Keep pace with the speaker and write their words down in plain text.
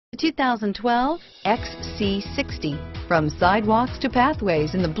The 2012 XC60. From sidewalks to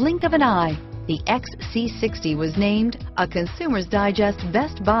pathways in the blink of an eye, the XC60 was named a Consumer's Digest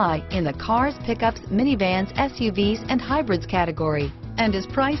Best Buy in the cars, pickups, minivans, SUVs, and hybrids category, and is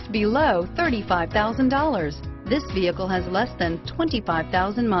priced below $35,000. This vehicle has less than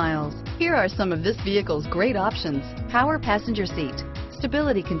 25,000 miles. Here are some of this vehicle's great options: power passenger seat,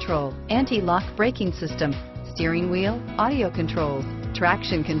 stability control, anti-lock braking system, steering wheel audio controls,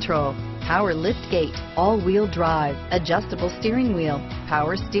 traction control, power lift gate, all-wheel drive, adjustable steering wheel,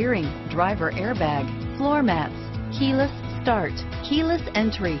 power steering, driver airbag, floor mats, keyless start, keyless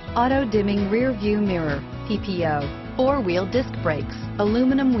entry, auto-dimming rear view mirror, PPO, four-wheel disc brakes,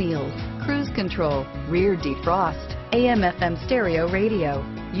 aluminum wheels, cruise control, rear defrost, AM/FM stereo radio,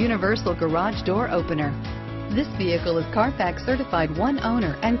 universal garage door opener. This vehicle is Carfax certified one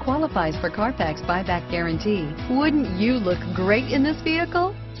owner and qualifies for Carfax buyback guarantee. Wouldn't you look great in this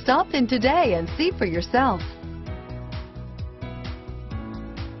vehicle? Stop in today and see for yourself.